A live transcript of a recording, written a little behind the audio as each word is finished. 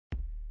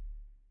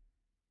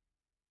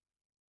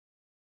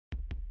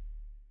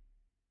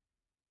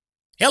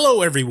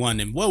Hello everyone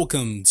and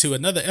welcome to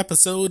another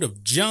episode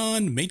of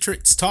John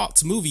Matrixx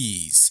Talks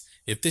Movies.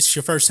 If this is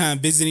your first time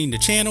visiting the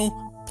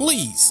channel,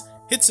 please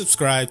hit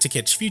subscribe to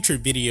catch future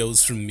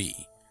videos from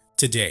me.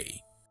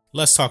 Today,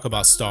 let's talk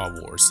about Star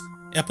Wars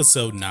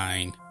Episode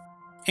 9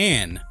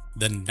 and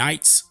the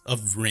Knights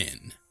of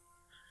Ren.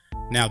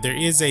 Now there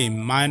is a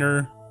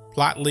minor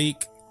plot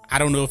leak. I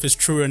don't know if it's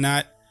true or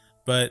not,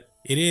 but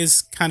it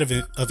is kind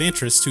of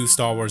interest to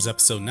Star Wars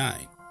Episode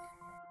 9.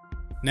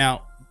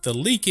 Now, the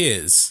leak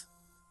is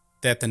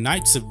that the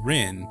Knights of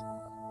Ren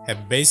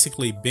have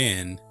basically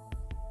been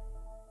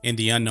in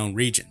the unknown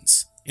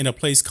regions, in a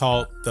place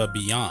called the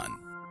Beyond.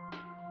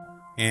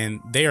 And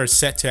they are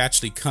set to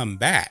actually come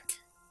back.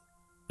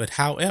 But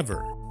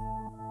however,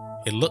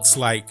 it looks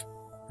like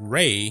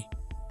Rey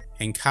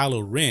and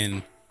Kylo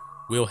Ren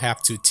will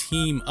have to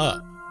team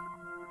up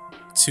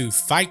to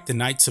fight the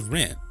Knights of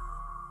Ren.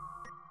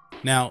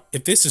 Now,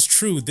 if this is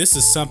true, this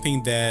is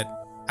something that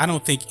I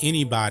don't think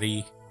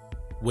anybody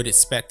would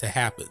expect to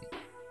happen.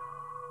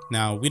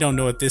 Now, we don't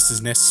know if this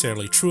is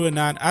necessarily true or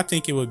not. I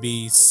think it would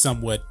be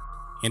somewhat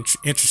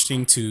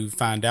interesting to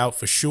find out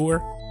for sure.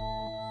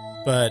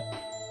 But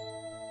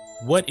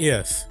what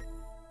if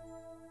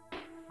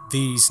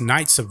these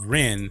Knights of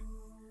Ren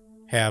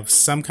have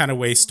some kind of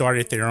way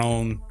started their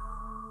own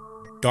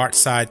dark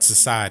side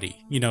society,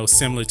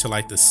 similar to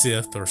like the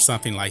Sith or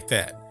something like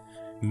that?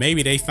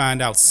 Maybe they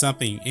find out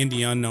something in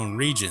the unknown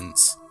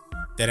regions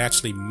that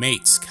actually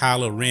makes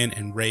Kylo Ren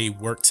and Rey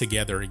work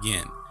together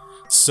again.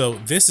 So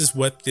this is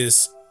what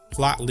this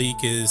plot leak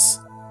is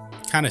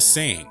kind of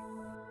saying.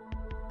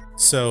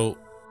 So,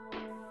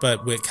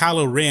 but with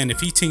Kylo Ren,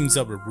 if he teams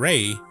up with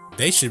Rey,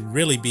 they should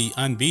really be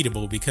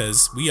unbeatable,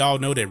 because we all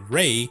know that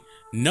Rey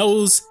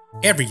knows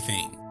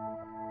everything.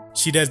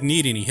 She doesn't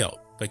need any help,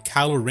 but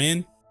Kylo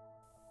Ren,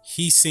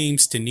 he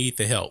seems to need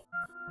the help.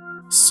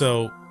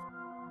 So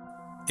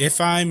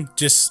if I'm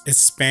just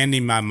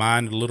expanding my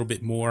mind a little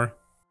bit more,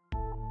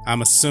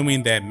 I'm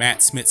assuming that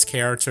Matt Smith's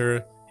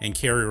character and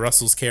Kerry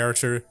Russell's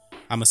character,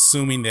 I'm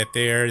assuming that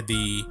they're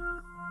the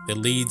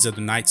leads of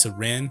the Knights of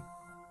Ren,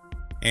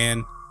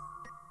 and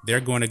they're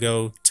going to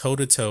go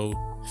toe-to-toe,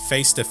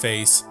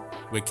 face-to-face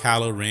with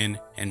Kylo Ren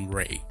and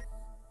Rey.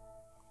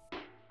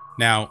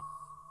 Now,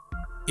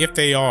 if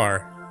they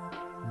are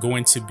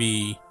going to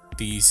be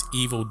these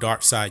evil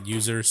dark side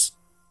users,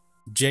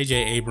 J.J.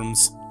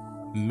 Abrams,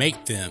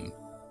 make them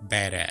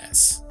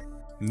badass.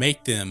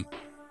 Make them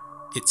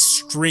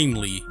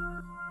extremely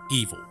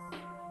evil.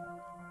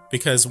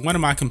 Because one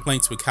of my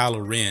complaints with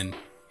Kylo Ren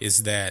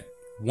is that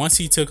once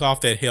he took off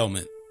that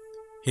helmet,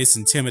 his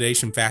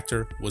intimidation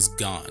factor was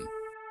gone.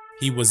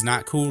 He was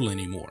not cool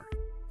anymore.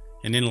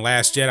 And in The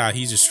Last Jedi,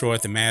 he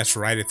destroyed the mask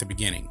right at the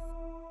beginning.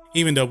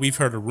 Even though we've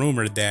heard a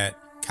rumor that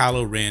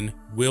Kylo Ren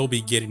will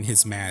be getting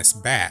his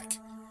mask back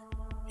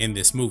in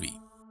this movie.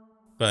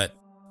 But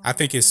I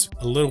think it's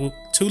a little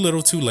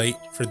too late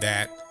for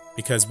that,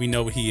 because we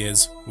know what he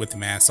is with the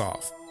mask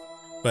off.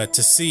 But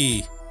to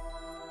see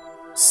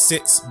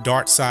 6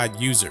 dark side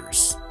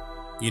users,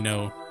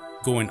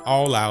 going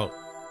all out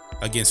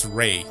against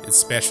Rey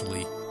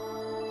especially,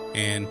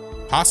 and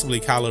possibly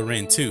Kylo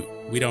Ren too,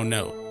 we don't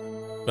know.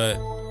 But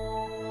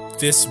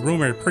this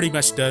rumor pretty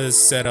much does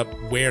set up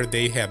where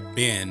they have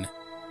been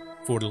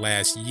for the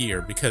last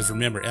year, because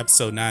remember,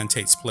 episode 9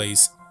 takes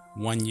place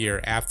 1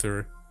 year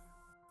after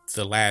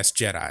The Last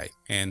Jedi,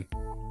 and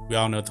we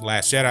all know The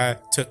Last Jedi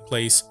took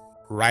place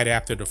right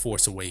after The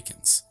Force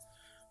Awakens.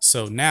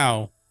 So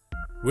now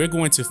we're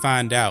going to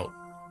find out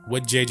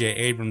what J.J.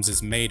 Abrams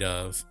is made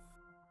of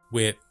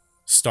with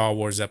Star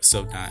Wars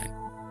Episode 9.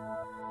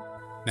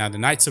 Now, the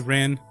Knights of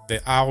Ren,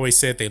 I always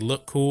said they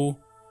look cool.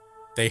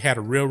 They had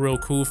a real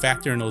cool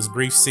factor in those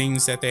brief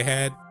scenes that they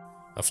had,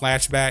 a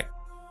flashback.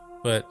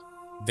 But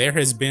there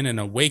has been an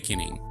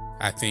awakening,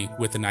 I think,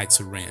 with the Knights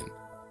of Ren.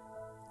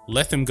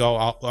 Let them go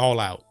all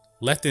out.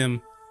 Let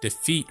them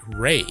defeat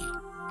Rey.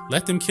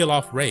 Let them kill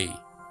off Rey.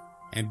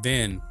 And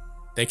then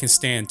they can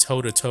stand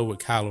toe-to-toe with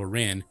Kylo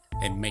Ren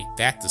and make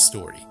that the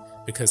story.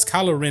 Because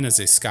Kylo Ren is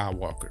a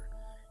Skywalker.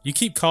 You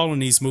keep calling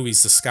these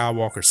movies the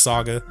Skywalker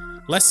saga.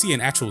 Let's see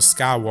an actual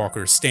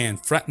Skywalker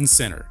stand front and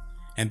center.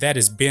 And that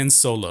is Ben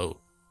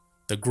Solo,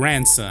 the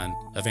grandson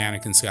of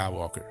Anakin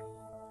Skywalker.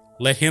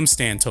 Let him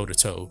stand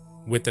toe-to-toe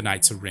with the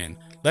Knights of Ren.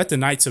 Let the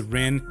Knights of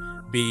Ren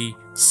be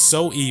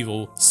so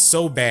evil,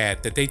 so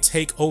bad, that they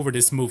take over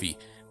this movie.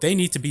 They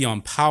need to be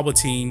on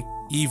Palpatine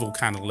evil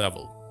kind of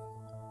level.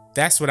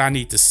 That's what I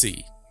need to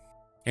see.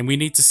 And we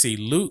need to see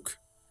Luke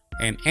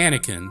and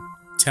Anakin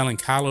telling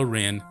Kylo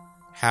Ren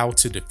how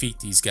to defeat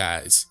these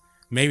guys.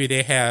 Maybe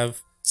they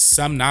have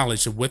some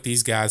knowledge of what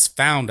these guys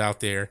found out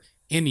there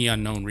in the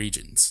unknown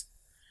regions.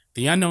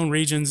 The unknown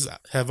regions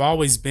have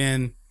always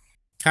been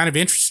kind of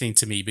interesting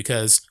to me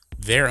because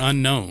they're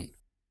unknown.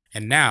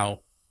 And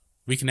now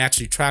we can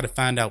actually try to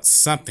find out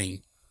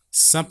something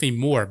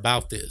more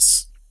about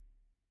this.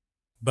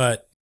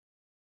 But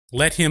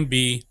let him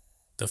be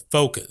the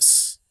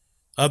focus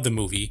of the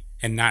movie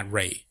and not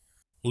Rey.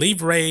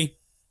 Leave Rey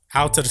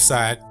out to the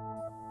side.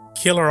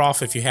 Kill her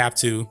off if you have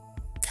to.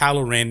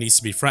 Kylo Ren needs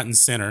to be front and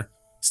center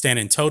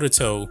standing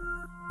toe-to-toe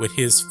with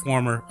his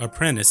former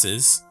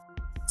apprentices,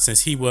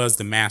 since he was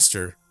the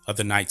master of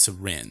the Knights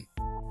of Ren.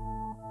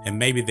 And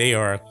maybe they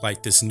are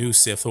like this new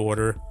Sith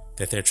order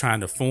that they're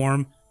trying to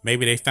form.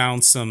 Maybe they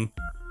found some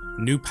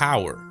new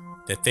power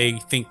that they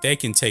think they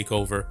can take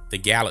over the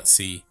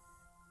galaxy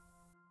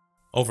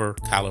over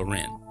Kylo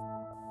Ren.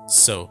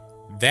 So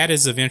that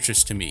is of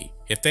interest to me.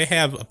 If they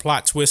have a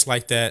plot twist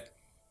like that,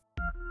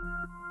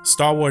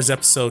 Star Wars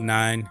Episode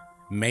 9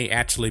 may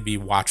actually be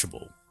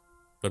watchable.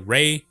 But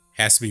Rey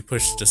has to be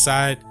pushed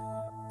aside.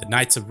 The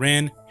Knights of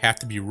Ren have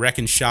to be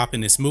wrecking shop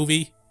in this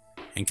movie,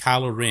 and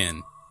Kylo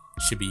Ren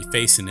should be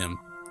facing them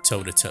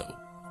toe to toe.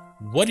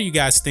 What do you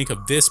guys think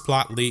of this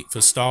plot leak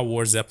for Star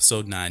Wars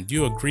Episode 9? Do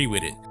you agree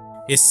with it?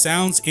 It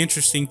sounds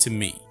interesting to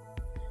me,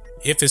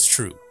 if it's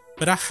true,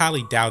 but I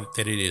highly doubt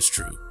that it is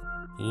true.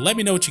 Let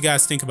me know what you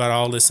guys think about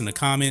all this in the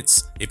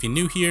comments. If you're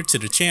new here to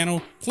the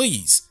channel,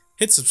 please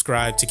hit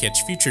subscribe to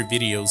catch future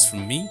videos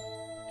from me,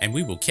 and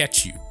we will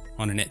catch you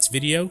on the next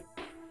video.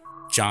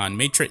 John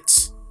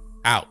Matrixx,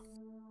 out.